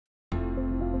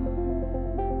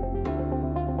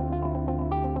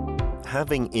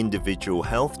having individual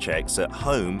health checks at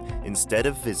home instead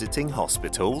of visiting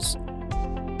hospitals?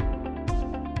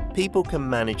 People can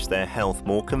manage their health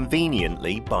more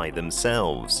conveniently by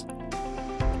themselves.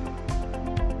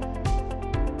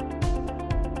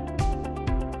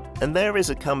 And there is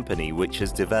a company which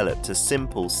has developed a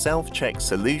simple self-check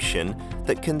solution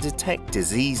that can detect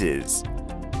diseases.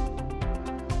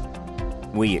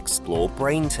 We explore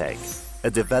Braintech, a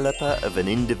developer of an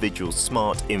individual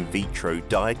smart in vitro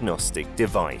diagnostic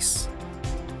device.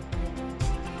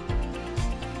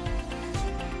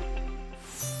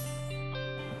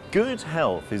 Good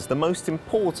health is the most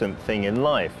important thing in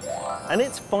life, and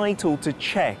it's vital to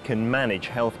check and manage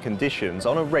health conditions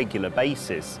on a regular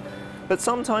basis. But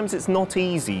sometimes it's not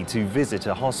easy to visit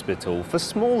a hospital for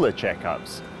smaller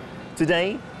checkups.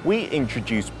 Today, we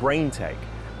introduce Braintech,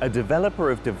 a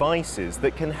developer of devices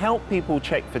that can help people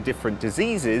check for different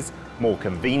diseases more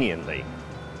conveniently.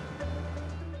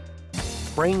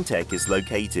 Braintech is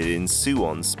located in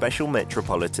Suwon Special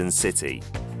Metropolitan City.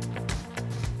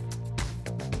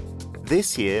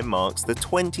 This year marks the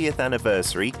 20th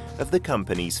anniversary of the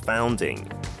company's founding.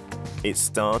 It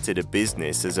started a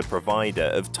business as a provider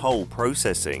of toll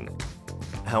processing.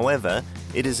 However,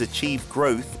 it has achieved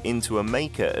growth into a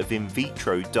maker of in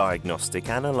vitro diagnostic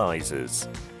analyzers.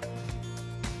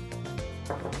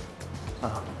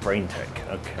 Braintech,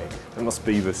 okay. That must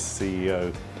be the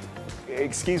CEO.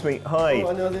 Excuse me, hi.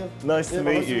 Nice to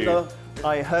meet you.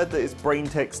 I heard that it's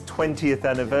Braintech's 20th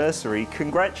anniversary.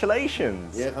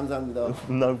 Congratulations. 예, 감사합니다.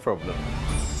 No problem.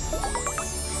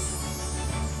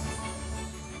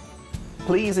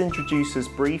 Please introduce us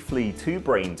briefly to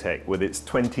Braintech with its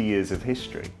 20 years of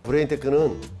history.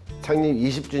 브레인테크는 창립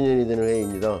 20주년이 되는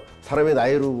회사입니다. 사람의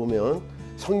나이로 보면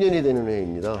성년이 되는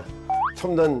회사입니다.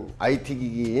 첨단 IT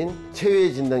기기인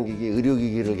체외진단기기,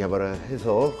 의료기기를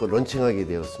개발해서 런칭하게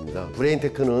되었습니다.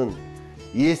 브레인테크는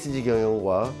ESG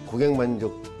경영과 고객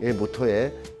만족의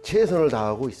모토에 최선을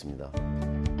다하고 있습니다.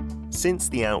 Since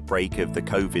the outbreak of the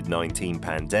COVID-19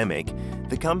 pandemic,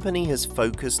 the company has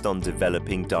focused on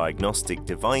developing diagnostic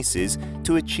devices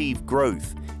to achieve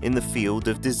growth in the field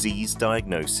of disease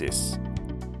diagnosis.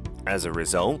 As a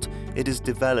result, it has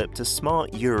developed a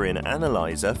smart urine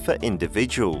analyzer for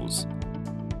individuals.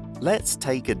 Let's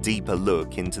take a deeper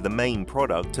look into the main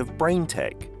product of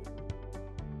Braintech.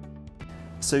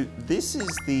 So this is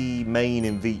the main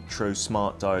in vitro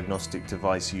smart diagnostic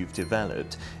device you've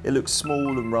developed. It looks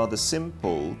small and rather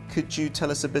simple. Could you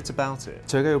tell us a bit about it?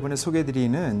 저희가 이번에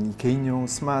소개해드리는 개인용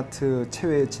스마트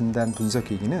체외 진단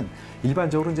분석기기는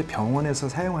일반적으로 이제 병원에서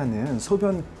사용하는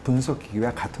소변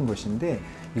분석기기와 같은 것인데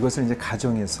이것을 이제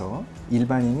가정에서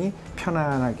일반인이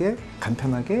편안하게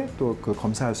간편하게 또 그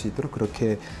검사할 수 있도록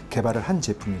그렇게 개발을 한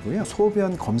제품이고요.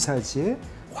 소변 검사지의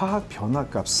화학 변화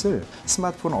값을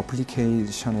스마트폰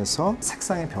어플리케이션에서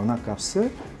색상의 변화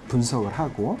값을 분석을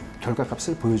하고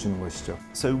결과값을 보여주는 것이죠.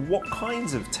 So what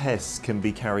kinds of tests can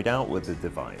be carried out with the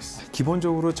device?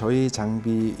 기본적으로 저희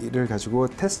장비를 가지고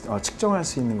측정할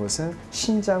수 있는 것은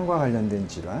신장과 관련된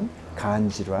질환, 간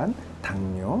질환,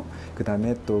 당뇨,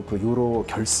 그다음에 또 그 요로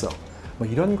결석 뭐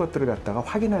이런 것들을 갖다가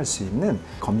확인할 수 있는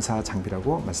검사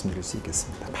장비라고 말씀드릴 수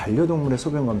있겠습니다. 반려동물의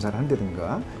소변 검사를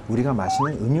한다든가 우리가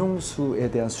마시는 음용수에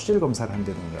대한 수질 검사를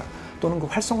한다든가 또는 그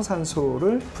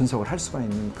활성산소를 분석을 할 수가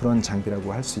있는 그런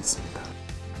장비라고 할 수 있습니다.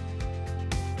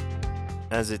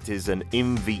 As it is an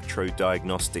in vitro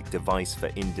diagnostic device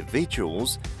for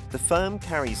individuals, the firm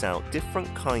carries out different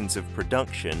kinds of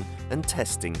production and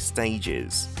testing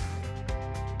stages.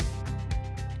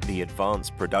 The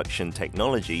advanced production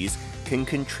technologies can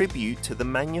contribute to the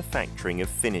manufacturing of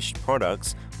finished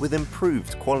products with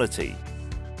improved quality.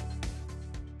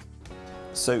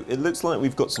 So it looks like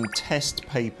we've got some test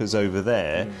papers over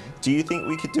there. Do you think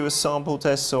we could do a sample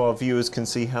test so our viewers can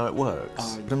see how it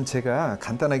works? 그럼 제가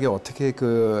간단하게 어떻게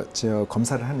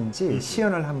검사를 하는지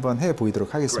시연을 한번 해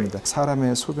보이도록 하겠습니다.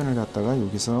 사람의 소변을 갖다가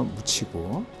여기서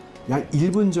묻히고 약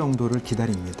 1분 정도를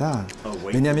기다립니다.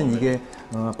 왜냐하면 이게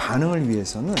반응을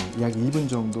위해서는 약 1분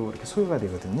정도 이렇게 소요가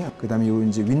되거든요. 그다음에 요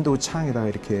이제 윈도우 창에다가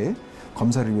이렇게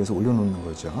검사를 위해서 올려놓는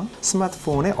거죠.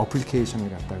 스마트폰의 어플리케이션을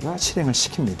갖다가 실행을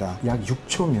시킵니다. 약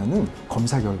 6초면은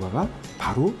검사 결과가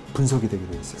바로 분석이 되게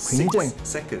되어 있어요. 굉장히 6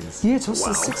 seconds. 예, just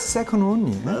 6 seconds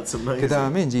only. That's amazing.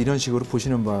 그다음에 이제 이런 식으로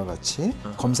보시는 바와 같이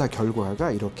검사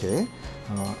결과가 이렇게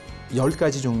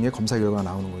 10가지 종류의 검사 결과가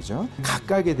나오는 거죠.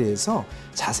 각각에 대해서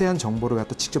자세한 정보를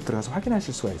갖다 직접 들어가서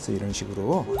확인하실 수가 있어요. 이런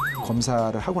식으로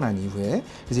검사를 하고 난 이후에.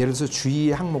 그래서 예를 들어서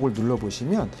주의 항목을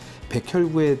눌러보시면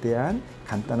백혈구에 대한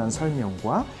간단한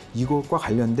설명과 이것과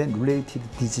관련된 related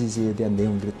disease에 대한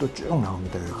내용들이 또 쭉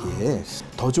나옵니다. 여기에.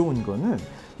 더 좋은 거는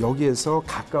여기에서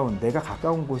내가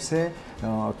가까운 곳에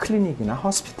클리닉이나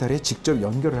호스피탈에 직접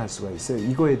연결을 할 수가 있어요.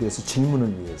 이거에 대해서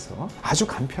질문을 위해서 아주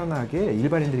간편하게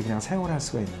일반인들이 그냥 사용을 할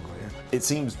수가 있는 거예요. It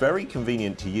seems very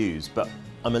convenient to use, but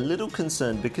I'm a little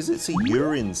concerned because it's a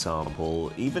urine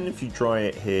sample. Even if you dry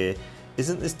it here,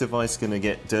 isn't this device going to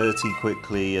get dirty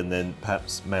quickly and then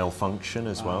perhaps malfunction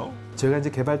as well? 저희가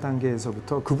이제 개발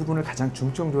단계에서부터 그 부분을 가장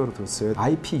중점적으로 뒀어요.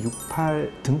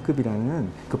 IP68 등급이라는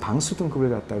그 방수 등급을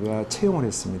갖다가 채용을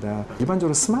했습니다.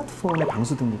 일반적으로 스마트폰의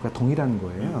방수 등급과 동일한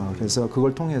거예요. 그래서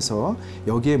그걸 통해서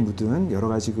여기에 묻은 여러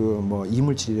가지 그 뭐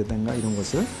이물질이라든가 이런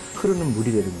것을 흐르는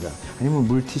물이라든가 아니면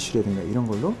물티슈라든가 이런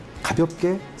걸로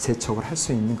가볍게 세척을 할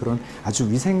수 있는 그런 아주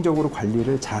위생적으로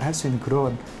관리를 잘 할 수 있는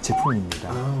그런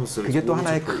제품입니다. 그게 또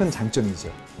하나의 큰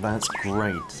장점이죠. That's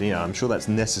great. Yeah, I'm sure that's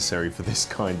necessary for this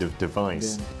kind of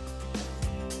device.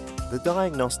 The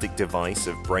diagnostic device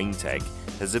of Braintech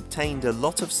has obtained a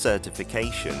lot of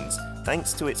certifications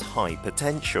thanks to its high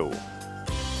potential.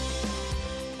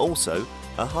 Also,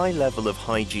 a high level of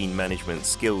hygiene management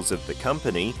skills of the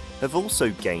company have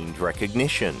also gained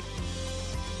recognition.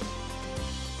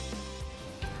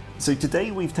 So today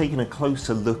we've taken a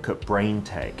closer look at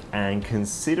Braintech, and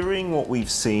considering what we've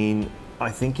seen,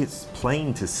 I think it's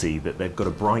plain to see that they've got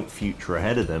a bright future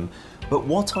ahead of them. But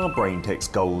what are Braintech's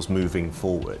goals moving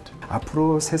forward?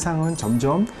 앞으로 세상은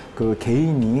점점 그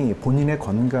개인이 본인의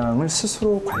건강을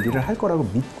스스로 관리를 할 거라고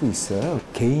믿고 있어요.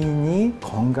 개인이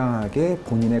건강하게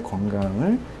본인의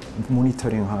건강을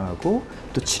모니터링하고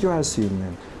또 치료할 수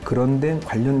있는 그런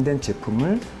관련된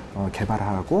제품을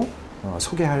개발하고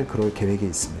소개할 그럴 계획이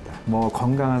있습니다. 뭐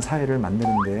건강한 사회를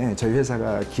만드는데 저희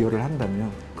회사가 기여를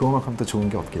한다면 그거만큼 더 좋은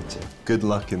게 없겠죠. Good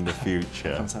luck in the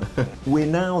future. 감사합니다. We're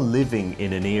now living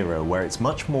in an era where it's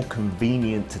much more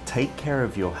convenient to take care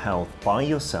of your health by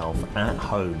yourself at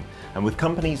home. And with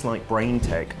companies like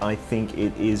Braintech, I think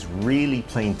it is really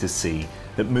plain to see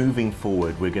that moving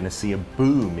forward we're going to see a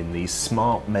boom in these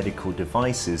smart medical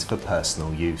devices for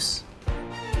personal use.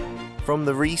 From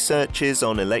the researches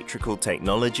on electrical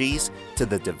technologies to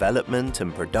the development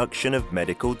and production of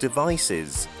medical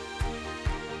devices,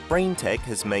 Braintech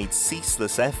has made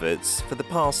ceaseless efforts for the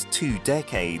past 2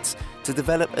 decades to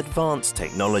develop advanced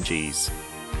technologies.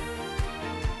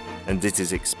 And it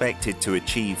is expected to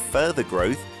achieve further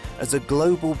growth as a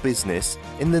global business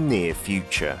in the near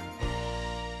future.